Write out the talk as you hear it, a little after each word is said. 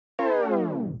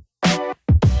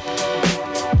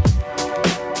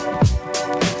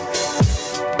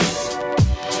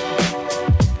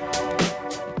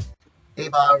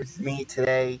It's me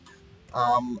today.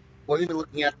 We're gonna be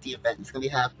looking at the event that's gonna be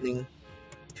happening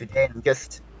today, and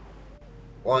just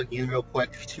logging in real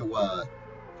quick to see how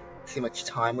much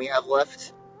time we have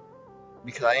left.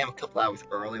 Because I am a couple hours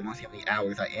early. I want to see how many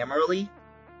hours I am early.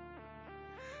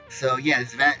 So yeah,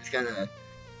 this event is gonna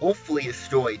hopefully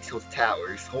destroy Tilt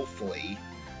Towers. Hopefully,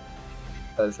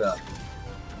 because let's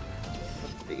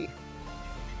see.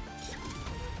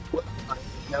 Well, I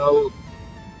know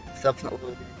stuff's not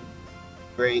loading.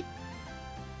 Great.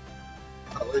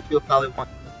 Other people probably want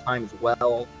time as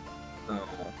well. So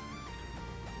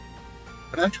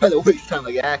I'm not trying to waste time.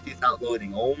 Like, actually, it's not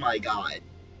loading. Oh my god.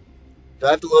 Do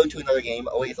I have to load into another game?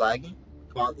 Oh, he's lagging?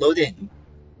 Come on, load in.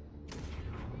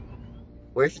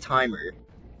 Where's the timer?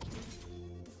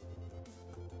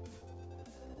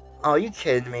 Oh, are you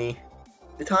kidding me?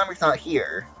 The timer's not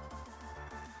here.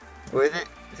 Where is it?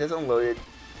 It says unloaded.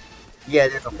 Yeah,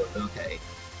 it is unloaded. Okay.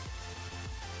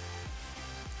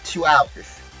 2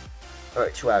 hours.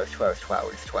 Alright, 2 hours, 2 hours, 2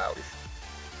 hours, 2 hours.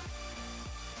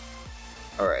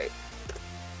 Alright.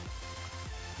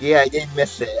 Yeah, I did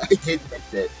miss it. I did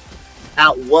miss it.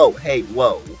 Ow, whoa, hey,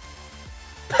 whoa.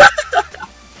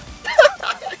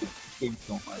 Game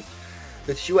so much.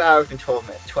 It's 2 hours and 12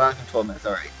 minutes. 2 hours and 12 minutes,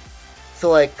 alright. So,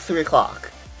 like, 3 o'clock.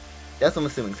 That's what I'm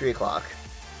assuming, 3 o'clock.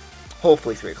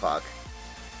 Hopefully 3 o'clock.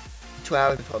 2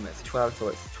 hours and 12 minutes. 2 hours, so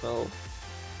it's 12.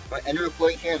 When I end the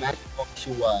recording here, I'm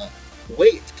actually going to,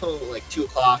 wait till, like, 2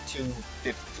 o'clock,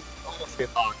 2:50, almost 3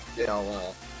 o'clock, then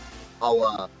I'll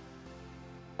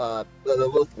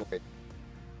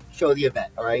show the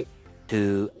event, alright?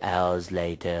 2 hours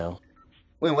later.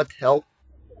 Wait, what the hell?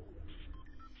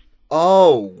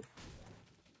 Oh!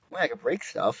 Wait, I can break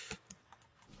stuff.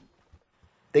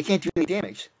 They can't do any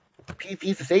damage. PvP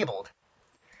is disabled.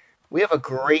 We have a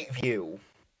great view.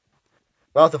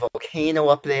 Well, there's a volcano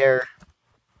up there.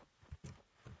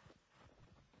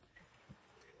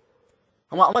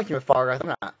 I'm like you're far, guys.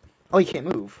 I'm not. Oh, you can't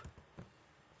move.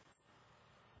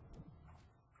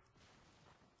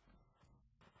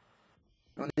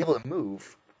 I'm unable to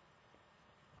move.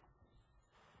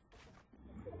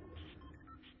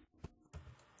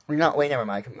 We're not. Wait, never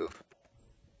mind. I can move.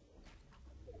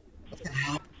 What's gonna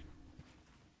happen?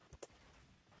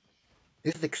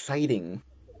 This is exciting.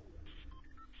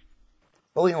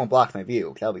 Hopefully, it won't block my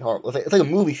view. That would be horrible. It's like a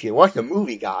movie theater. Watch the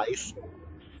movie, guys.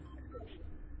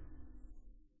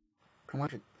 Come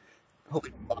watch it.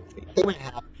 Hopefully, it blocks me. I think when it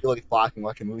happens, I feel like it's blocking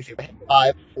watching a movie theater.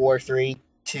 5, 4, 3,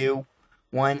 2,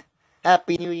 1.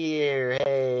 Happy New Year!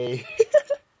 Hey!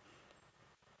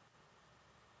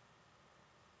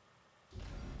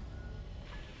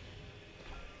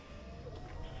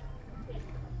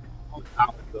 Oh,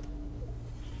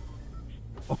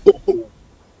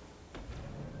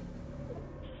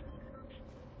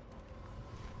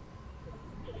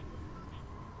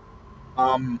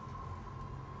 I'm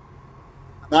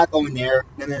not going there.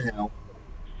 No, no, no.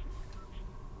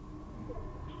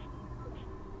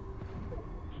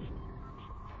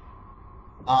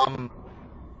 Um,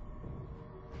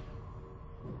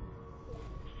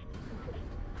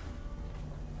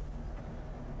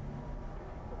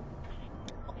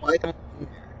 why don't I go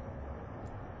there?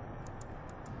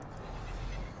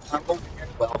 I'm going there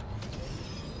as well.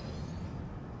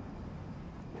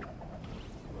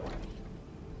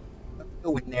 Let's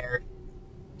go in there.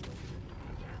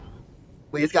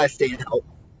 Wait, this guy's staying out.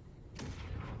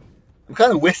 I'm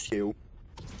kind of with you.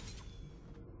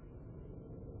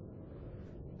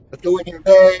 Let's go in here.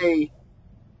 Hey!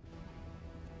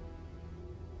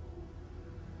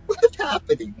 What's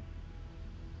happening?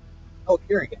 Oh,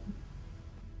 here again.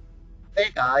 Hey,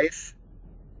 guys.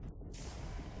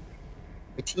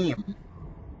 My team.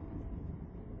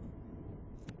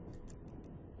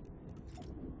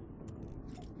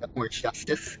 Got more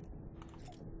justice.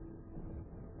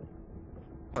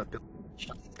 What the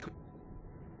justice? Come on.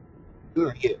 Who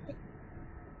are you?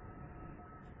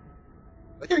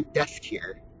 What's your desk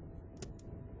here?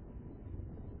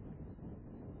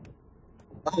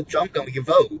 Oh, drum gun, we can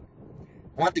vote.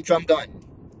 I want the drum gun.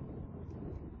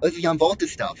 Let's see unvault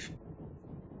this stuff.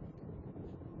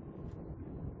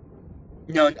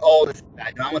 No, all this is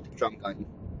bad. No, I want the drum gun.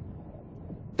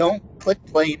 Don't click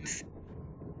flames.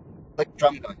 Click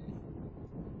drum gun.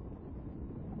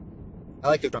 I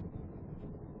like the drum gun.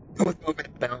 No one's going for the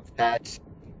bounce pads.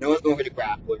 No one's going for the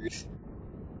grapplers.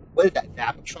 What is that,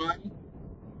 Zapatron?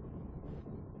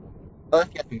 Oh, that's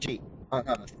the SMG. Oh,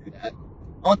 no, let's do that.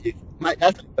 I want to.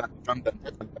 That's my drum gun.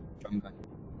 That's my drum gun.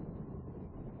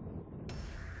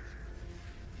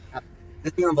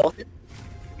 This being unvaulted.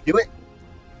 Do it?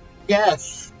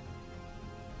 Yes!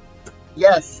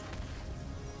 Yes!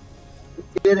 We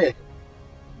did it!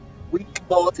 We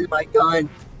bullet in my gun.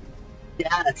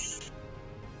 Yes.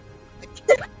 I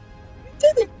did it. We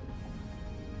did it.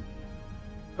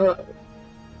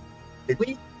 Did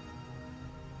we?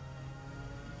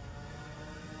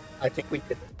 I think we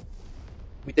did it.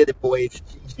 We did it, boys.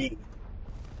 GG.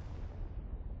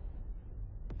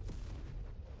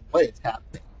 What is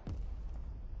happening?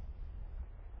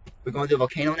 We're going to the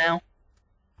volcano now?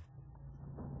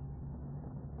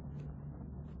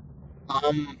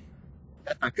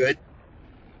 That's not good.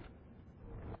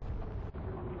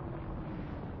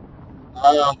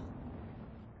 Uh,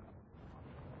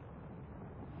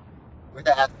 where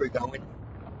the heck we're going?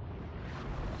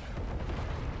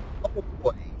 Oh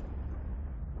boy.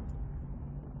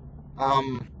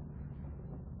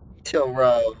 Till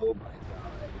row. Oh my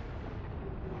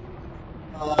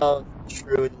god. Oh,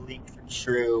 true. The leaks are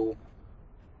true.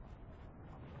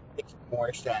 Makes it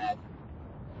more sad.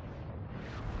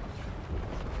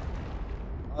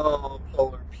 Oh,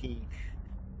 Polar Peak.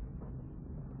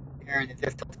 Aaron is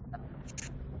just.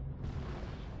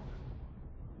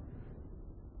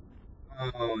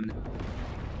 Oh no.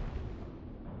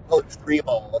 Oh, it's 3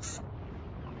 balls.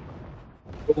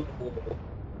 Oh.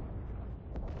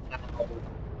 Ow.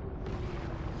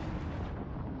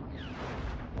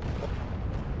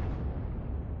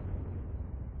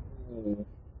 Ooh.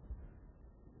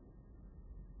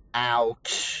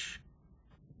 Ouch.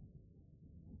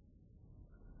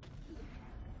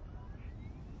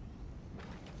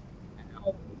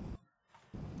 Ow.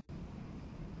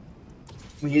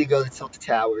 We need to go to Tilted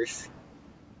Towers.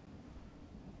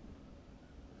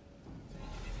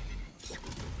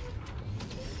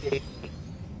 Okay.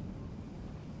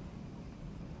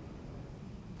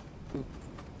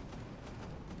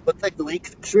 Looks like the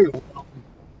leaks are true.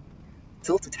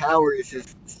 Tilted Towers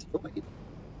is destroyed.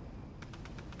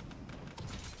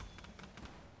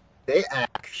 They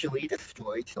actually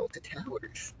destroyed Tilted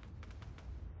Towers.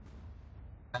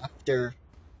 After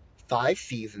 5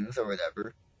 seasons or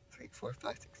whatever, 3, 4,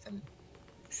 5, 6, 7,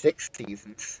 6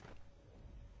 seasons,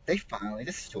 they finally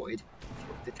destroyed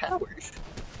Tilted Towers.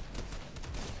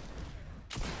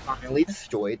 Finally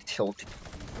destroyed Tilted.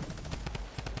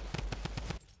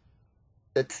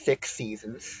 That's 6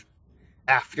 seasons.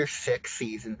 After 6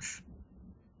 seasons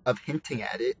of hinting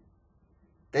at it,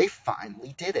 they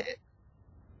finally did it.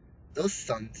 Those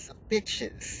sons of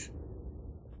bitches.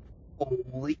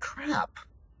 Holy crap.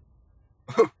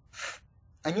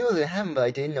 I knew it was him, but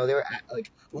I didn't know they were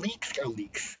like leaks are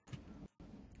leaks.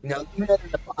 You know, even though they're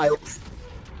the files.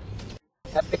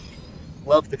 Epic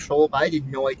loves the troll, but I had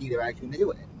no idea they were actually gonna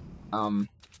do it.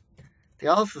 They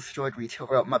also destroyed Retail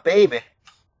Row. My baby.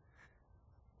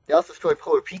 They also destroyed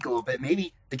Polar Peak a little bit.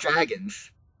 Maybe the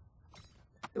dragons.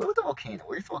 What about the volcano?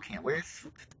 Where's the volcano? Where's?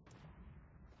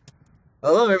 I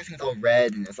love everything's all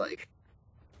red and it's like.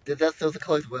 Those are the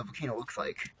colors of what a volcano looks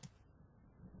like.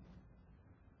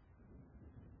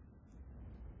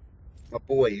 My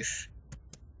boys.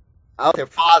 Out their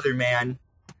father, man.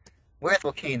 Where's the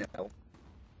volcano?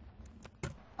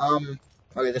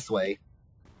 Okay, this way.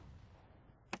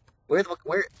 Where?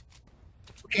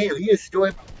 Volcano, you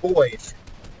destroyed my boys.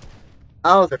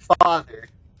 Oh, their father.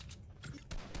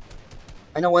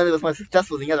 I know one of them was more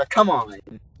successful than the other. Come on.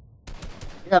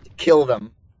 You have to kill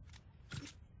them.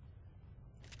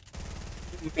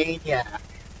 You maniac.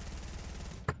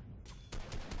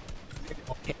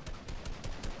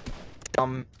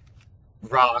 Dumb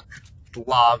rock,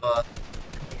 lava.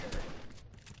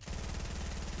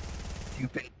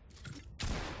 Stupid.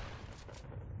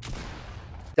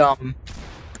 Dumb.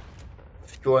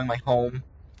 Destroying my home.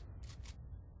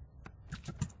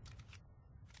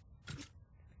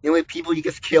 You know what people you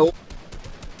just kill?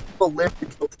 People live in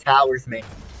Tilted Towers, man.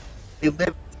 They live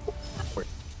in Tilted Towers.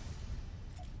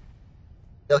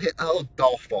 They'll hit a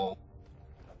golf ball.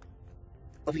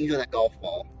 Hope you enjoy that golf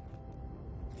ball.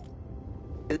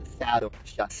 It's sad over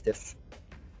justice.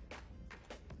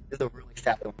 There's a really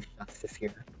sad over justice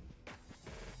here.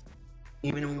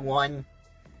 Even we won,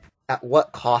 at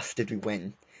what cost did we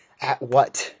win? At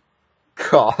what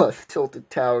cost?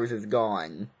 Tilted Towers is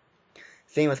gone.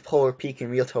 Same with Polar Peak and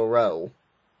Retail Row.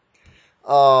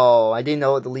 Oh, I didn't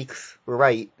know the leaks were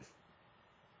right.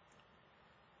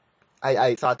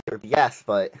 I thought they were BS,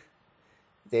 but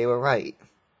they were right.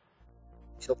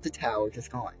 Tilted Towers is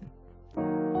gone.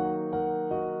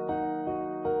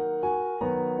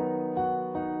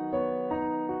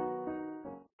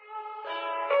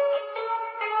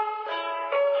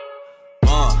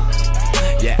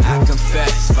 Yeah, I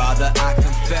confess, Father, I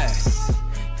confess.